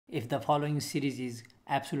if the following series is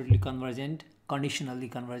absolutely convergent, conditionally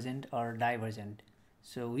convergent, or divergent.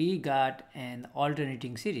 So we got an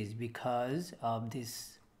alternating series because of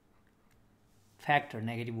this factor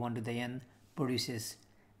negative 1 to the n produces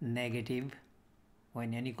negative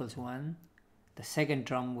when n equals 1. The second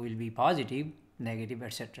term will be positive, negative,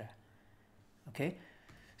 etc. Okay,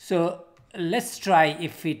 so let's try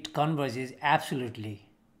if it converges absolutely.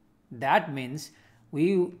 That means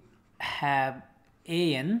we have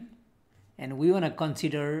an and we want to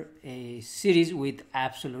consider a series with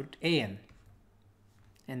absolute an,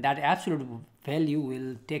 and that absolute value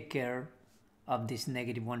will take care of this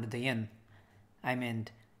negative 1 to the n. I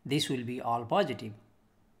meant this will be all positive.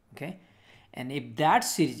 Okay, and if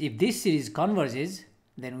this series converges,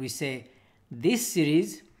 then we say this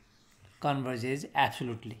series converges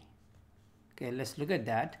absolutely. Okay, let's look at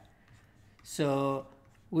that. So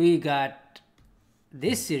we got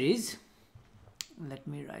this series. Let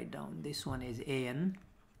me write down, this one is an.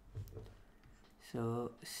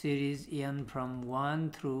 So series n from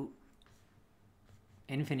 1 through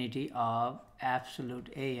infinity of absolute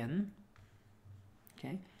an.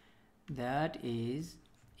 Okay, that is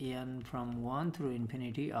n from 1 through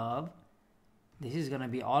infinity of, this is going to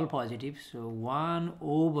be all positive, so 1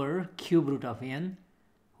 over cube root of n,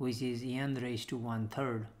 which is n raised to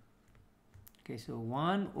 1/3. Okay, so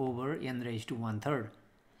 1 over n raised to 1/3.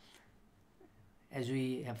 As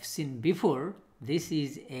we have seen before, this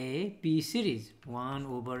is a p series, 1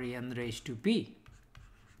 over n raised to p.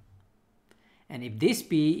 And if this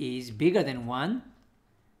p is bigger than 1,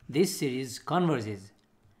 this series converges.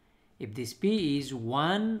 If this p is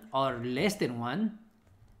 1 or less than 1,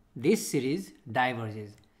 this series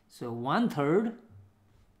diverges. So 1/3,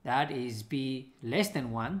 that is p less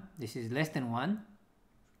than 1, this is less than 1,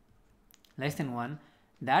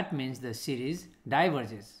 that means the series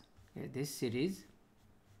diverges. Okay, this series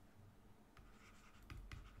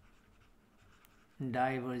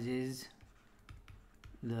diverges.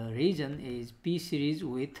 The region is p series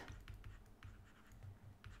with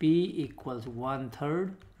p equals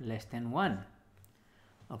 1/3 less than 1.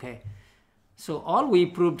 Okay, so all we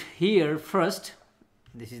proved here first,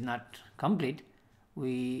 this is not complete,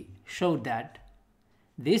 we showed that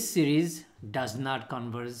this series does not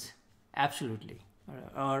converge absolutely,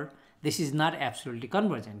 or this is not absolutely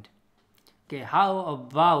convergent. Okay, how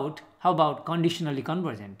about conditionally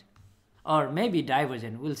convergent, or maybe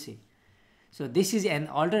divergent, we'll see. So this is an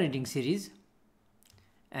alternating series,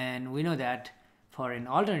 and we know that for an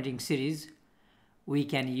alternating series we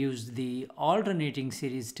can use the alternating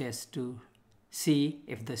series test to see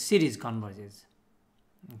if the series converges.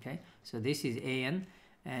 Okay, so this is an,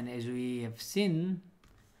 and as we have seen,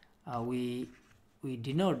 we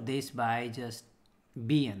denote this by just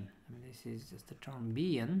bn. This is just the term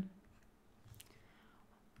bn.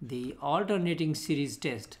 The alternating series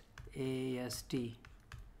test, AST,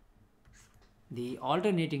 the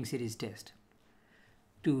alternating series test,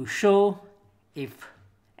 to show if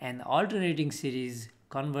an alternating series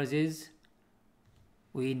converges,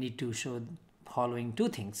 we need to show following two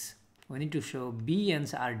things. We need to show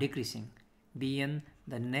bn's are decreasing. Bn,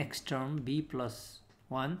 the next term, b plus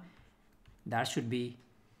 1, that should be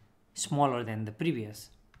smaller than the previous.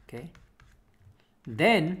 Okay,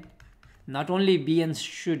 then not only bn's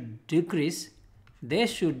should decrease, they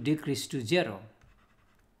should decrease to 0.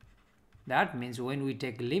 That means when we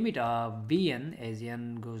take limit of bn as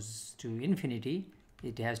n goes to infinity,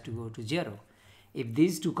 it has to go to 0. If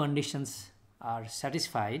these two conditions are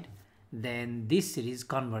satisfied, then this series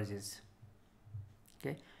converges.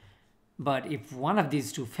 Okay, but if one of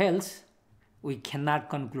these two fails, we cannot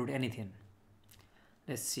conclude anything.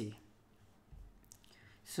 Let's see.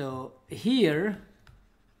 So here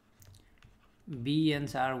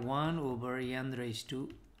bn's are 1 over n raised to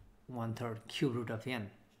 1/3 cube root of n.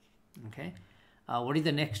 Okay, what is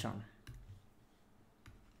the next term?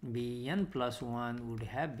 bn plus 1 would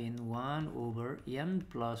have been 1 over n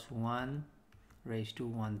plus 1 raised to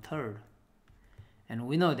 1/3. And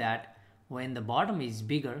we know that when the bottom is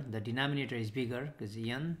bigger, the denominator is bigger, because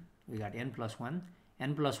n, we got n plus 1,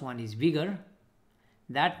 n plus 1 is bigger,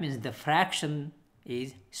 that means the fraction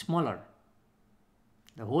is smaller.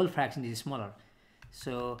 The whole fraction is smaller.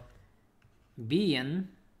 So bn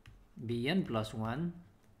plus 1,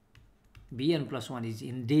 bn plus 1 is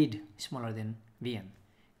indeed smaller than bn,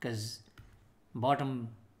 because bottom,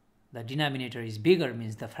 the denominator is bigger,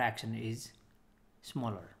 means the fraction is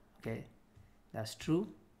smaller. Okay, that's true.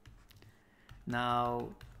 Now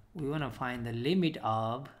we want to find the limit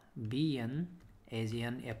of bn as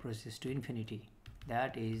n approaches to infinity.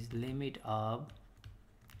 That is limit of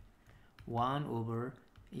 1 over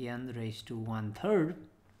n raised to 1/3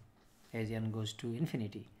 as n goes to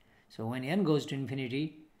infinity. So when n goes to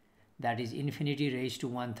infinity, that is infinity raised to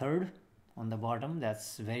 1/3 on the bottom,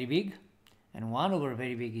 that's very big, and 1 over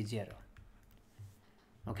very big is 0.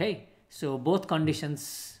 Okay, so both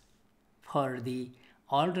conditions for the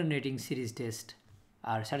alternating series test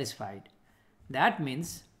are satisfied. That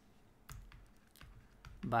means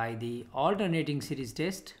by the alternating series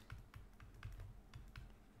test,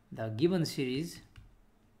 the given series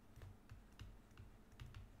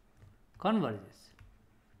converges.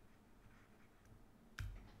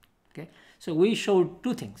 Okay, so we showed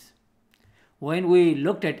two things. When we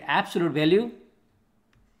looked at absolute value,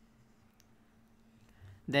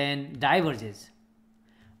 then diverges.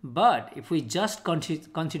 But if we just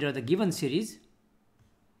consider the given series,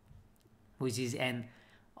 which is an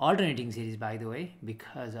alternating series, by the way,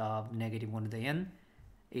 because of -1 to the n,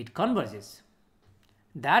 it converges.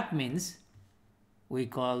 That means we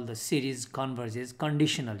call the series converges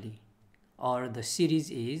conditionally, or the series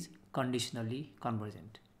is conditionally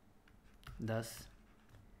convergent. Thus,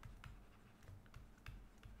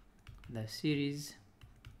 the series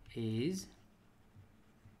is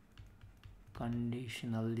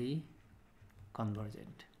conditionally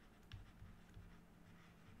convergent.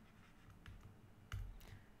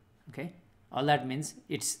 Okay, all that means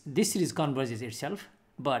this series converges itself,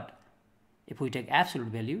 but if we take absolute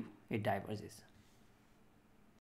value, it diverges.